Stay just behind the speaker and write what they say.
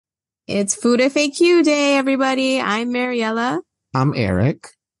It's Food FAQ Day, everybody. I'm Mariella. I'm Eric.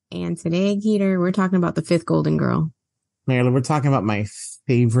 And today, Keeter, we're talking about the fifth Golden Girl. Mariella, we're talking about my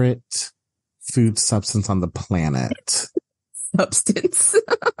favorite food substance on the planet. Substance.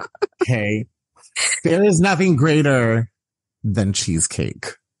 Okay. There is nothing greater than cheesecake.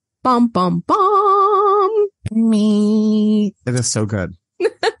 Bum, bum, bum. Me. It is so good.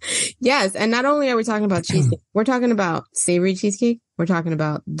 Yes. And not only are we talking about cheesecake, we're talking about savory cheesecake. We're talking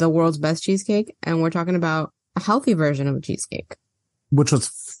about the world's best cheesecake. And we're talking about a healthy version of a cheesecake. Which was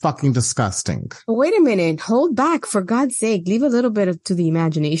fucking disgusting. But wait a minute. Hold back. For God's sake. Leave a little bit to the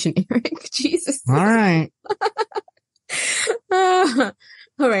imagination, Eric. Jesus. All right. All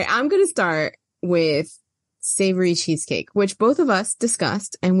right. I'm going to start with savory cheesecake, which both of us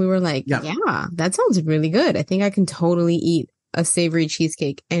discussed. And we were like, yeah, that sounds really good. I think I can totally eat a savory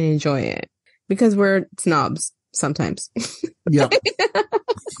cheesecake and enjoy it because we're snobs sometimes. Yep.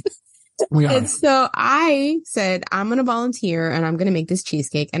 We are. And so I said, I'm going to volunteer and I'm going to make this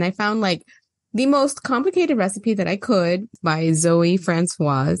cheesecake. And I found like the most complicated recipe that I could by Zoe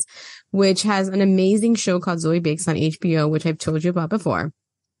Francoise, which has an amazing show called Zoe Bakes on HBO, which I've told you about before.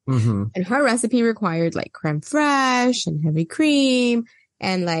 Mm-hmm. And her recipe required like creme fraiche and heavy cream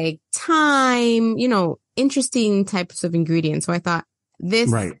and like thyme, you know, interesting types of ingredients. So I thought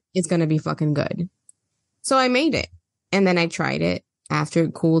this is going to be fucking good. So I made it and then I tried it after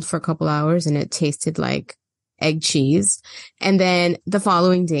it cooled for a couple hours and it tasted like egg cheese. And then the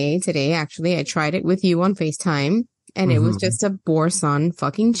following day, today, actually, I tried it with you on FaceTime and it was just a Boursin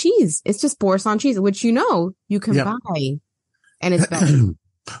fucking cheese. It's just Boursin cheese, which you know you can buy and it's better.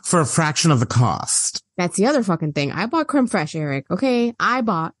 For a fraction of the cost. That's the other fucking thing. I bought creme fraiche, Eric. Okay. I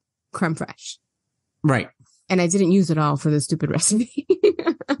bought creme fraiche. Right. And I didn't use it all for the stupid recipe.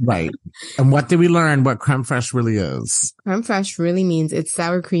 Right. And what did we learn what creme fraiche really is? Creme fraiche really means it's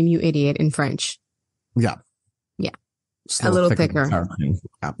sour cream, you idiot, in French. Yeah. Yeah. Just a little thicker.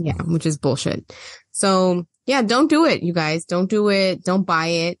 Yeah, which is bullshit. So yeah, don't do it, you guys. Don't do it. Don't buy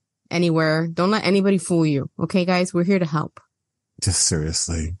it anywhere. Don't let anybody fool you. Okay, guys? We're here to help. Just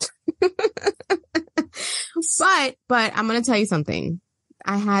seriously. But I'm going to tell you something.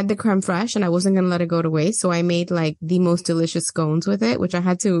 I had the creme fraiche and I wasn't going to let it go to waste. So I made like the most delicious scones with it, which I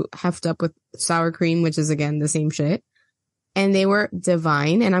had to heft up with sour cream, which is again, the same shit. And they were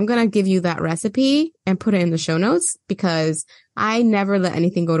divine. And I'm going to give you that recipe and put it in the show notes because I never let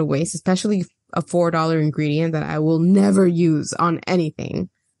anything go to waste, especially a $4 ingredient that I will never use on anything.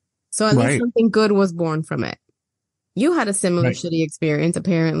 So at least something good was born from it. You had a similar shitty experience,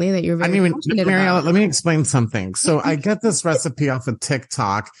 apparently, that you're very passionate about. Let me explain something. So I get this recipe off of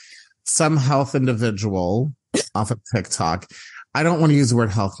TikTok, some health individual off of TikTok. I don't want to use the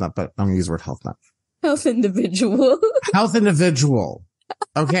word health nut, but I'm going to use the word health nut. Health individual. Health individual.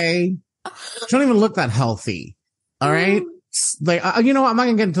 Okay. She don't even look that healthy. All right. Like, you know what? I'm not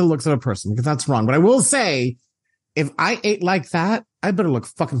going to get into the looks of a person because that's wrong. But I will say, if I ate like that, I better look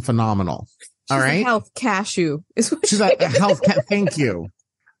fucking phenomenal. All right. Health cashew is what she's like. Health. Thank you.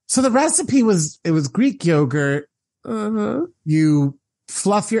 So the recipe it was Greek yogurt. You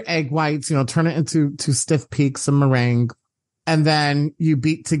fluff your egg whites, you know, turn it into stiff peaks and meringue. And then you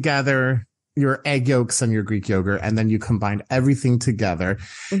beat together your egg yolks and your Greek yogurt. And then you combine everything together.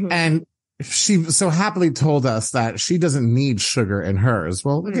 And she so happily told us that she doesn't need sugar in hers.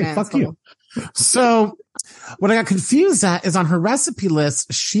 Well, okay, fuck you. So what I got confused at is on her recipe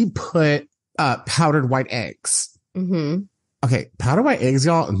list, she put powdered white eggs. Okay, powdered white eggs,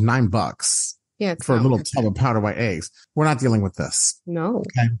 y'all, $9. Yeah, for a little tub of powdered white eggs. We're not dealing with this. No.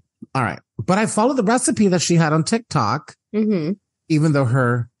 Okay. All right. But I followed the recipe that she had on TikTok, even though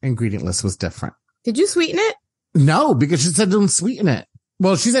her ingredient list was different. Did you sweeten it? No, because she said don't sweeten it.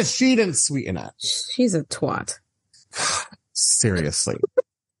 Well, she said she didn't sweeten it. She's a twat. Seriously.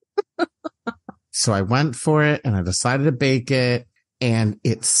 So I went for it and I decided to bake it. And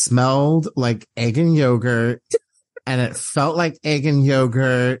it smelled like egg and yogurt and it felt like egg and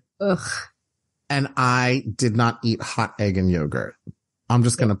yogurt. Ugh. And I did not eat hot egg and yogurt. I'm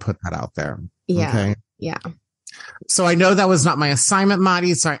just going to put that out there. Yeah. Okay. Yeah. So I know that was not my assignment,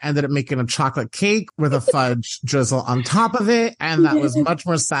 Maddie. So I ended up making a chocolate cake with a fudge drizzle on top of it. And that was much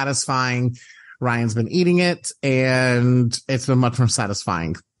more satisfying. Ryan's been eating it and it's been much more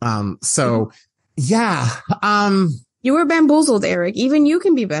satisfying. Yeah. You were bamboozled, Eric. Even you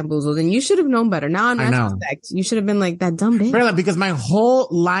can be bamboozled, and you should have known better. Now, in retrospect, you should have been like that dumb bitch. Really, because my whole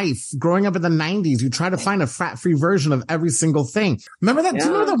life, growing up in the 90s, you try to find a fat-free version of every single thing. Remember that? Yeah. Do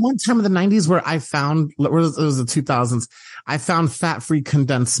you remember that one time in the 90s where I found, it was the 2000s, I found fat-free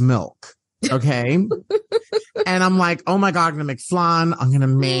condensed milk? Okay. And I'm like, oh my God, I'm going to make flan. I'm going to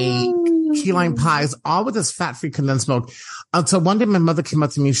make key lime pies, all with this fat-free condensed milk. Until one day my mother came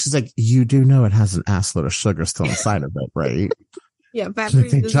up to me. She's like, you do know it has an assload of sugar still inside of it, right? Yeah,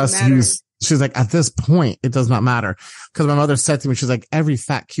 fat-free doesn't matter. She's like, at this point, it does not matter. Because my mother said to me, she's like, every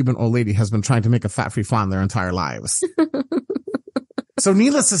fat Cuban old lady has been trying to make a fat-free flan their entire lives. So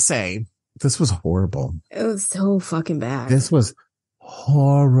needless to say, this was horrible. It was so fucking bad. This was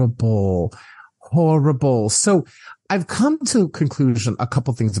horrible. So I've come to a conclusion, a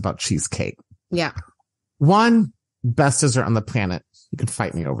couple things about cheesecake. Yeah. One, best dessert on the planet. You can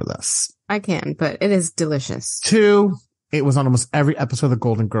fight me over this. I can, but it is delicious. Two, it was on almost every episode of the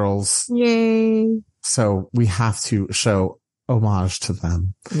Golden Girls. Yay. So we have to show homage to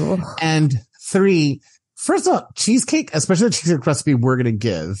them. Ugh. And three, first of all, cheesecake, especially the cheesecake recipe we're going to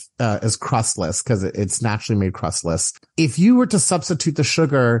give, is crustless because it's naturally made crustless. If you were to substitute the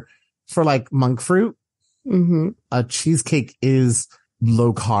sugar for like monk fruit, a cheesecake is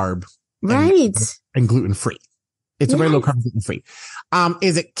low carb. Right. And gluten free. It's a very low carb, gluten free.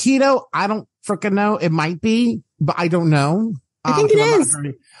 Is it keto? I don't freaking know. It might be, but I don't know. I think it is.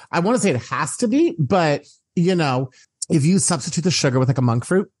 I want to say it has to be, but you know, if you substitute the sugar with like a monk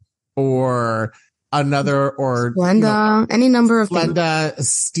fruit or another or Splenda, any number of Splenda,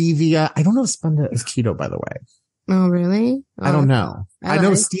 stevia. I don't know if Splenda is keto, by the way. Oh, really? Oh, I don't know. I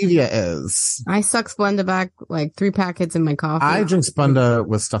know stevia is. I suck Splenda back like 3 packets in my coffee. I drink Splenda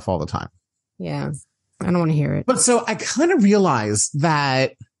with stuff all the time. Yeah. I don't want to hear it. But so I kind of realized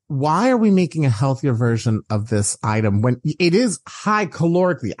that why are we making a healthier version of this item when it is high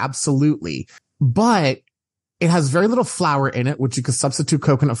calorically? Absolutely. But it has very little flour in it, which you could substitute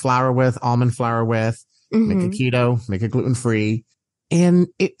coconut flour with, almond flour with, make it keto, make it gluten free. And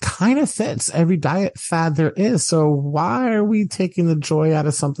it kind of fits every diet fad there is. So why are we taking the joy out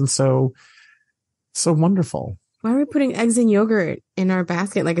of something so wonderful? Why are we putting eggs and yogurt in our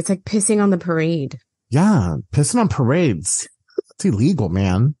basket? Like it's like pissing on the parade. Yeah. Pissing on parades. It's illegal,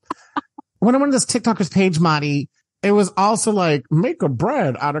 man. When I went to this TikToker's page, Marty, it was also like, make a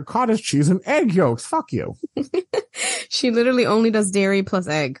bread out of cottage cheese and egg yolks. Fuck you. She literally only does dairy plus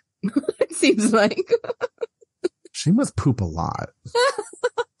egg. It seems like. She must poop a lot.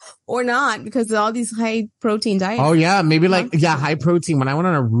 Or not, because of all these high protein diets. Oh, yeah. Maybe like, high protein. When I went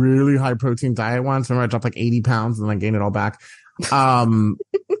on a really high protein diet once, remember I dropped like 80 pounds and then I gained it all back.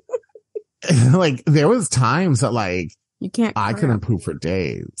 Like there was times that like, I couldn't poop for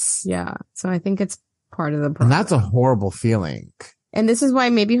days. Yeah. So I think it's part of the problem. And that's a horrible feeling. And this is why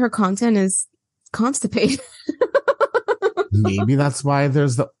maybe her content is constipated. Maybe that's why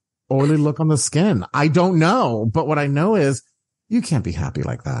there's the oily look on the skin. I don't know. But what I know is you can't be happy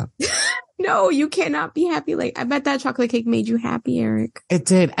like that. No, you cannot be happy. Like, I bet that chocolate cake made you happy, Eric. It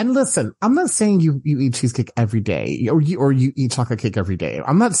did. And listen, I'm not saying you eat cheesecake every day or you eat chocolate cake every day.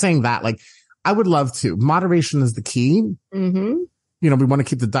 I'm not saying that. Like, I would love to. Moderation is the key. You know, we want to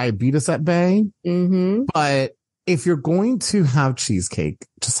keep the diabetes at bay. But if you're going to have cheesecake,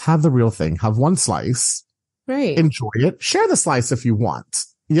 just have the real thing. Have one slice. Right. Enjoy it. Share the slice if you want.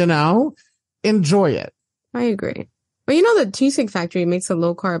 You know, enjoy it. I agree. But you know, the Cheesecake Factory makes a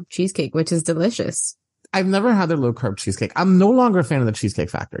low carb cheesecake, which is delicious. I've never had their low carb cheesecake. I'm no longer a fan of the Cheesecake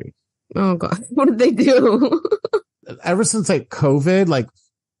Factory. Oh God. What did they do? Ever since like COVID, like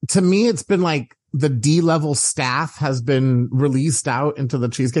to me, it's been like the D-level staff has been released out into the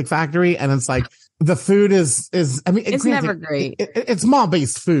Cheesecake Factory. And it's like the food is, I mean, it's never great. It's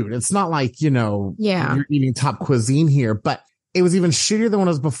mall-based food. It's not like, you know, you're eating top cuisine here, but it was even shittier than what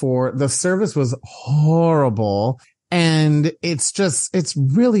it was before. The service was horrible. And it's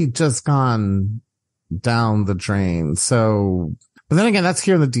really just gone down the drain. So, but then again, that's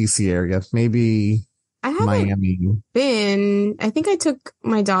here in the DC area. Maybe Miami. I think I took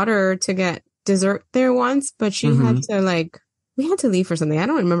my daughter to get dessert there once, but she had to we had to leave for something. I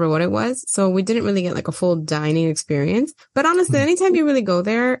don't remember what it was. So we didn't really get like a full dining experience. But honestly, anytime you really go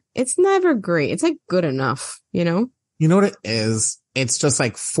there, it's never great. It's like good enough, you know? You know what it is? It's just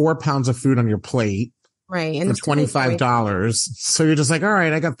like 4 pounds of food on your plate. Right. And for $25. So you're just like, all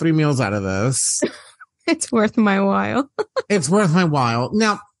right, I got 3 meals out of this. It's worth my while. It's worth my while.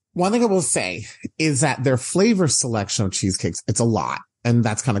 Now, one thing I will say is that their flavor selection of cheesecakes, it's a lot. And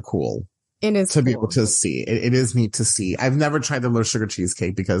that's kind of cool. It is to be able to see. It is neat to see. I've never tried the low sugar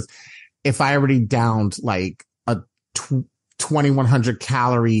cheesecake because if I already downed like a 2,100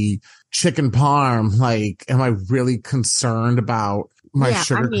 calorie chicken parm, like, am I really concerned about my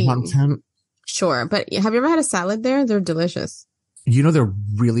sugar content? Sure. But have you ever had a salad there? They're delicious. You know, they're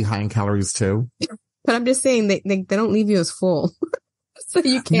really high in calories too. But I'm just saying they don't leave you as full. So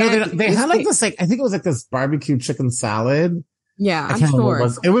you can't. They had like this, like, I think it was like this barbecue chicken salad. Yeah, I can't remember what it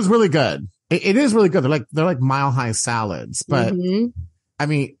was. It was really good. It is really good. They're like mile high salads, but I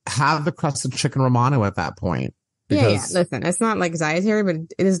mean, have the crusted chicken Romano at that point. Yeah. Listen, it's not like dietary, but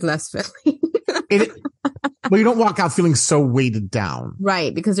it is less filling. Well, you don't walk out feeling so weighted down.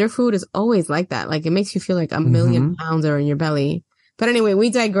 Right. Because their food is always like that. Like, it makes you feel like a million pounds are in your belly. But anyway, we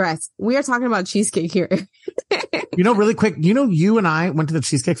digress. We are talking about cheesecake here. Really quick, you and I went to the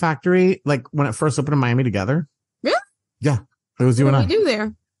Cheesecake Factory, like, when it first opened in Miami together. Really? Yeah. It was you and I. What did we do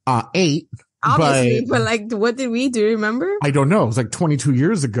there? Ate. Obviously, but like, what did we do? Remember? I don't know. It was like 22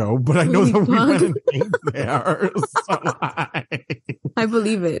 years ago, but I know that we went and ate there. So I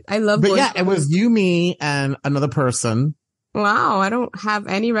believe it. I love. But yeah, it was you, me, and another person. Wow, I don't have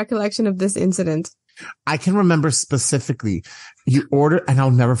any recollection of this incident. I can remember specifically. You ordered, and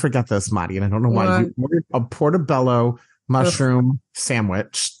I'll never forget this, Madi, and I don't know why. You ordered a portobello mushroom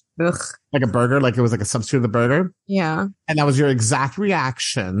sandwich. Ugh. Like a burger, like it was like a substitute of the burger. Yeah. And that was your exact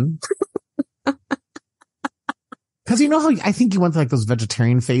reaction. Because you know how I think you went through like those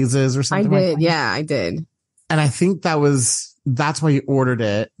vegetarian phases or something. I did. Like that? Yeah, I did. And I think that's why you ordered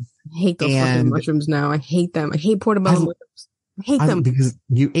it. I hate those fucking mushrooms now. I hate them. I hate portobello mushrooms. I hate them. Because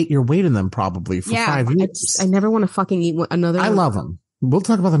you ate your weight in them probably for 5 years. I never want to fucking eat another one. I love them. We'll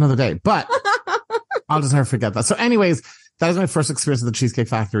talk about that another day, but I'll just never forget that. So anyways, that is my first experience at the Cheesecake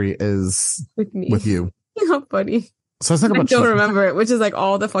Factory is with you. How funny. So let's talk about I don't remember it, which is like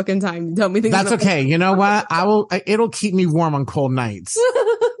all the fucking time. You tell me things. That's okay. You know what? It'll keep me warm on cold nights.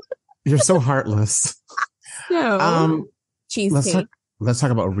 You're so heartless. No. Cheesecake. Let's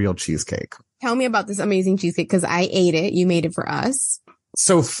talk about real cheesecake. Tell me about this amazing cheesecake because I ate it. You made it for us.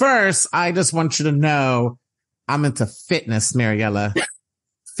 So first, I just want you to know I'm into fitness, Mariella.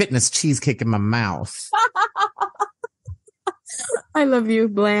 Fitness cheesecake in my mouth. I love you,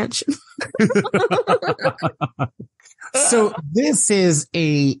 Blanche. So this is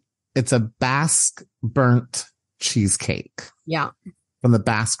it's a Basque burnt cheesecake. Yeah. From the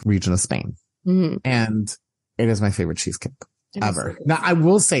Basque region of Spain. Mm-hmm. And it is my favorite cheesecake ever. Now, I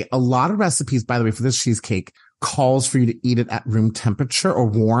will say a lot of recipes, by the way, for this cheesecake calls for you to eat it at room temperature or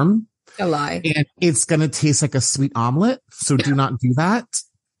warm. A lie. And it's going to taste like a sweet omelet. So do not do that.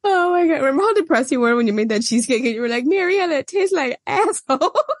 Oh my God. Remember how depressed you were when you made that cheesecake and you were like, Mariella, it tastes like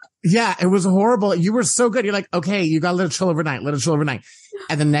asshole. Yeah, it was horrible. You were so good. You're like, okay, you got to let it chill overnight.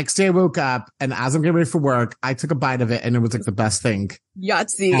 And the next day I woke up and as I'm getting ready for work, I took a bite of it and it was like the best thing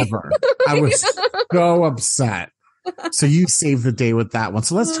Yahtzee ever. I was so upset. So you saved the day with that one.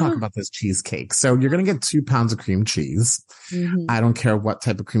 So let's talk about this cheesecake. So you're going to get 2 pounds of cream cheese. Mm-hmm. I don't care what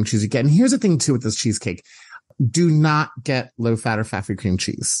type of cream cheese you get. And here's the thing too with this cheesecake. Do not get low fat or fat free cream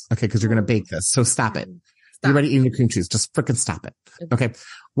cheese. Okay. Cause you're going to bake this. So stop it. You're already eating the cream cheese. Just freaking stop it. Okay.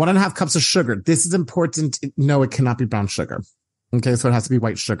 1.5 cups of sugar. This is important. No, it cannot be brown sugar. Okay. So it has to be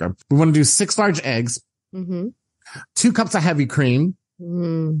white sugar. We want to do 6 large eggs, 2 cups of heavy cream.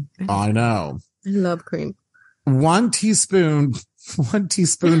 I know. I love cream. 1 teaspoon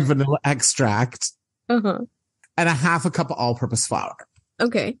vanilla extract, and 1/2 cup of all-purpose flour.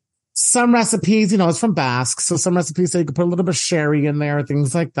 Okay. Some recipes, it's from Basque. So some recipes say you could put a little bit of sherry in there,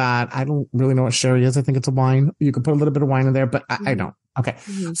 things like that. I don't really know what sherry is. I think it's a wine. You could put a little bit of wine in there, but I don't. Okay.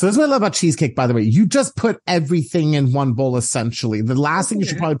 So this is what I love about cheesecake, by the way. You just put everything in one bowl, essentially. The last thing you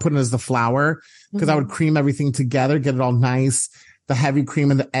should probably put in is the flour, because I would cream everything together, get it all nice. The heavy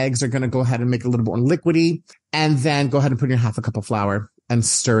cream and the eggs are going to go ahead and make it a little more liquidy. And then go ahead and put in 1/2 cup of flour and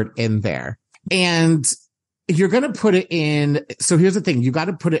stir it in there. And you're going to put it in. So here's the thing. You got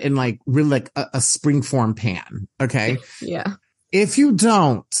to put it in like really like a springform pan. Okay. Yeah. If you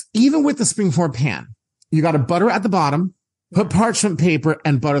don't, even with the springform pan, you got to butter at the bottom, put parchment paper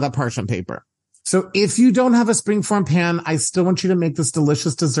and butter that parchment paper. So if you don't have a springform pan, I still want you to make this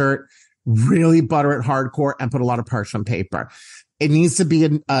delicious dessert. Really butter it hardcore and put a lot of parchment paper. It needs to be a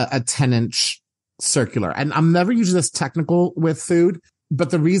 10-inch circular. And I'm never usually this technical with food, but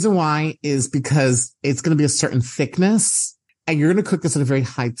the reason why is because it's going to be a certain thickness and you're going to cook this at a very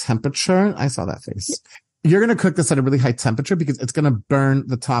high temperature. I saw that face. You're going to cook this at a really high temperature because it's going to burn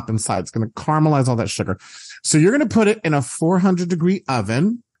the top and side. It's going to caramelize all that sugar. So you're going to put it in a 400-degree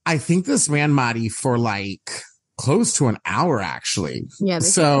oven. I think this ran, Madi, for like close to an hour, actually. Yeah.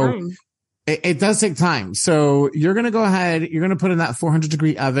 So it does take time. So you're going to go ahead. You're going to put in that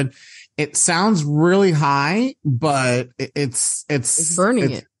 400-degree oven. It sounds really high, but it's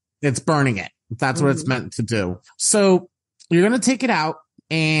burning it. It's burning it. That's what it's meant to do. So you're going to take it out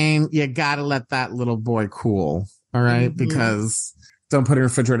and you got to let that little boy cool. All right. Because don't put it in the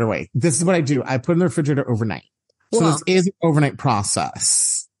refrigerator away. This is what I do. I put it in the refrigerator overnight. So Well, this is an overnight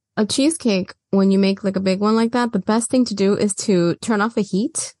process. a cheesecake, when you make like a big one like that, the best thing to do is to turn off the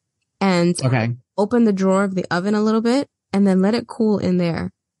heat and open the drawer of the oven a little bit and then let it cool in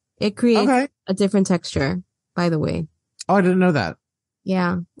there. It creates a different texture, by the way. Oh, I didn't know that.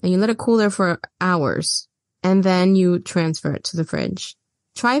 Yeah. And you let it cool there for hours and then you transfer it to the fridge.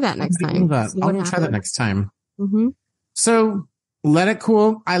 Try that next time. I'll try that next time. Mm-hmm. So let it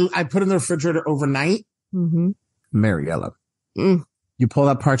cool. I put it in the refrigerator overnight. Mm-hmm. Mariella. You pull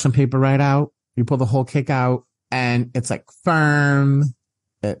that parchment paper right out. You pull the whole cake out and it's like firm.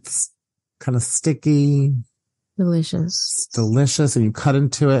 It's kind of sticky. Delicious. It's delicious. And you cut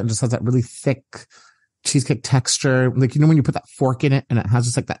into it and just has that really thick cheesecake texture. Like, when you put that fork in it and it has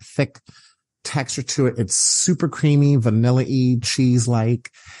just like that thick texture to it. It's super creamy, vanilla-y,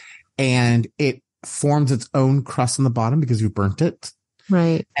 cheese-like. And it forms its own crust on the bottom because you burnt it.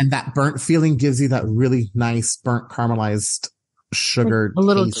 Right. And that burnt feeling gives you that really nice burnt caramelized sugar. Like a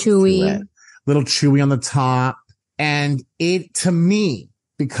little chewy. Little chewy on the top. And it, to me,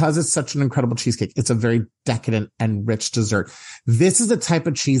 because it's such an incredible cheesecake, it's a very decadent and rich dessert. This is the type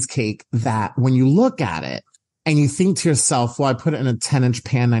of cheesecake that when you look at it and you think to yourself, well, I put it in a 10-inch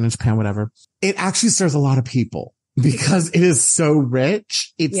pan, 9-inch pan, whatever. It actually serves a lot of people because it is so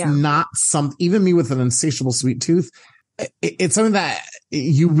rich. It's not even me with an insatiable sweet tooth. It's something that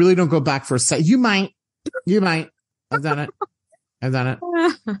you really don't go back for a set. You might. I've done it.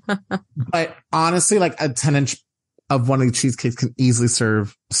 But honestly, like a 10-inch of one of these cheesecakes can easily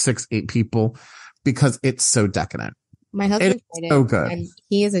serve 6-8 people because it's so decadent. My husband tried it, so good. And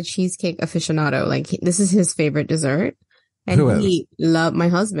he is a cheesecake aficionado. Like this is his favorite dessert. And he loved my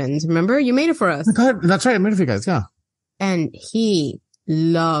husband. Remember, you made it for us. That's right. I made it for you guys. Yeah. And he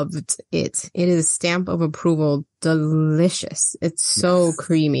loved it. It is a stamp of approval. Delicious. It's so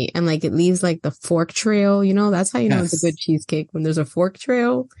creamy. And like it leaves like the fork trail, that's how you know it's a good cheesecake when there's a fork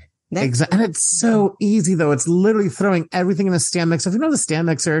trail. Exactly. And it's so easy though. It's literally throwing everything in a stand mixer. If you know the stand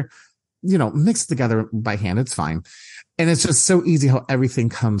mixer, mix it together by hand. It's fine. And it's just so easy how everything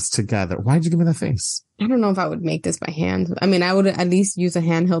comes together. Why'd you give me that face? I don't know if I would make this by hand. I mean, I would at least use a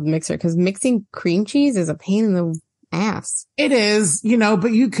handheld mixer because mixing cream cheese is a pain in the ass. It is,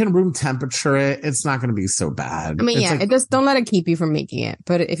 but you can room temperature it. It's not going to be so bad. I mean, it just don't let it keep you from making it.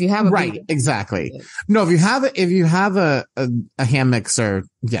 But if you have exactly. No, if you have a hand mixer,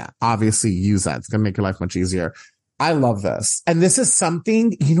 obviously use that. It's going to make your life much easier. I love this. And this is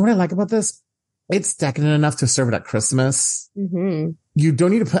something, you know what I like about this? It's decadent enough to serve it at Christmas. Mm-hmm. You don't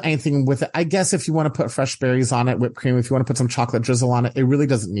need to put anything with it. I guess if you want to put fresh berries on it, whipped cream, if you want to put some chocolate drizzle on it, it really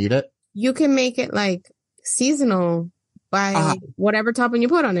doesn't need it. You can make it like seasonal by whatever topping you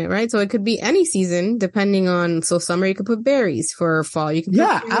put on it, right? So it could be any season depending on, so summer you could put berries, for fall you can put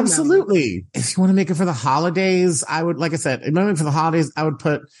absolutely. If you want to make it for the holidays, I would, like I said, if I'm for the holidays, I would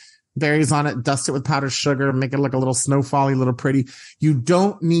put berries on it, dust it with powdered sugar, make it look a little snowfally, a little pretty. You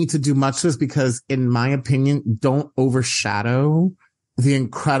don't need to do much to this because, in my opinion, don't overshadow the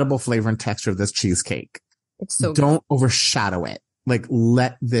incredible flavor and texture of this cheesecake. It's so don't overshadow it. Like,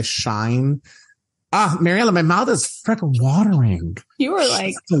 let this shine. Mariella, my mouth is freaking watering. You were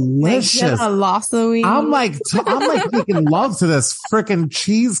like, delicious. I'm like making love to this freaking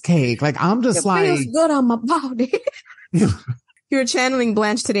cheesecake. Like, I'm just feels good on my body. You were channeling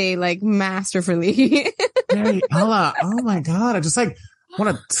Blanche today, like masterfully. Mariella, oh my God. I just like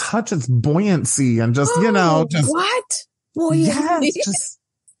want to touch its buoyancy and just, just what? Buoyancy. Yes, just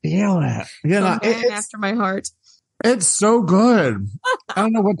feel it. It's after my heart. It's so good. I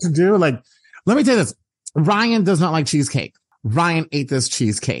don't know what to do. Like, let me tell you this. Ryan does not like cheesecake. Ryan ate this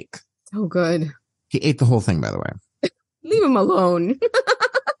cheesecake. Oh, good. He ate the whole thing, by the way. Leave him alone.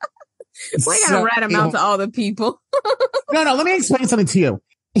 Why you gotta rat him out to all the people? No, let me explain something to you.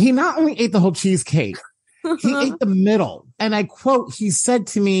 He not only ate the whole cheesecake, he ate the middle. And I quote, he said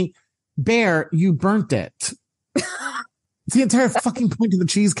to me, Bear, you burnt it. It's the entire fucking point of the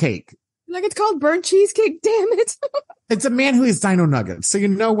cheesecake. Like, it's called burnt cheesecake, damn it. It's a man who eats dino nuggets. So you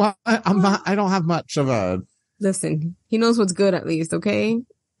know what? I don't have much of a... Listen, he knows what's good at least, okay?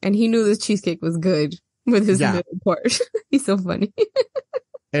 And he knew this cheesecake was good with his middle part. He's so funny.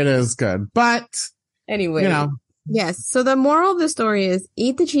 It is good. But... Anyway. Yes. So the moral of the story is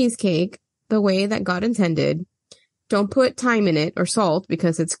eat the cheesecake the way that God intended. Don't put thyme in it or salt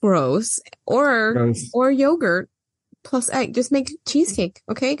because it's gross. Or yogurt plus egg. Just make cheesecake.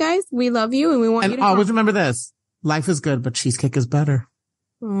 Okay, guys? We love you and we want you to always remember this. Life is good, but cheesecake is better.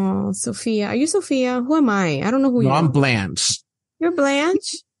 Oh, Sofia. Are you Sofia? Who am I? I don't know who you are. I'm Blanche. You're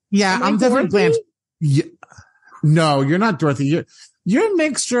Blanche? Yeah, I'm definitely Blanche. Yeah. No, you're not Dorothy. You're a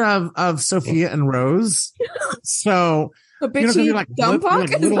mixture of Sophia and Rose. So, a bitchy you're like dumb you're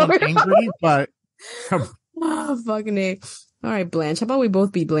like a little angry, but oh, fucking A. All right, Blanche. How about we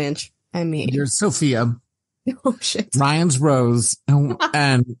both be Blanche? I mean, you're Sophia. Oh shit. Ryan's Rose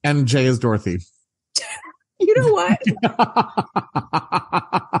and Jay is Dorothy. You know what?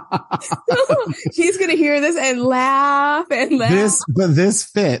 He's gonna hear this and laugh and laugh. This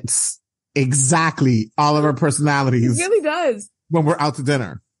fits exactly all of our personalities. It really does. When we're out to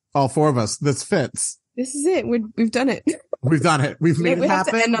dinner, all four of us, this fits. This is it. We've done it. We've done it. We've made it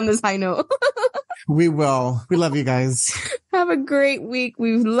happen. We have to end on this high note. We will. We love you guys. Have a great week.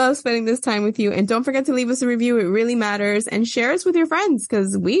 We love spending this time with you. And don't forget to leave us a review. It really matters. And share us with your friends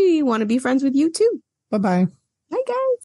because we want to be friends with you too. Bye-bye. Bye, guys.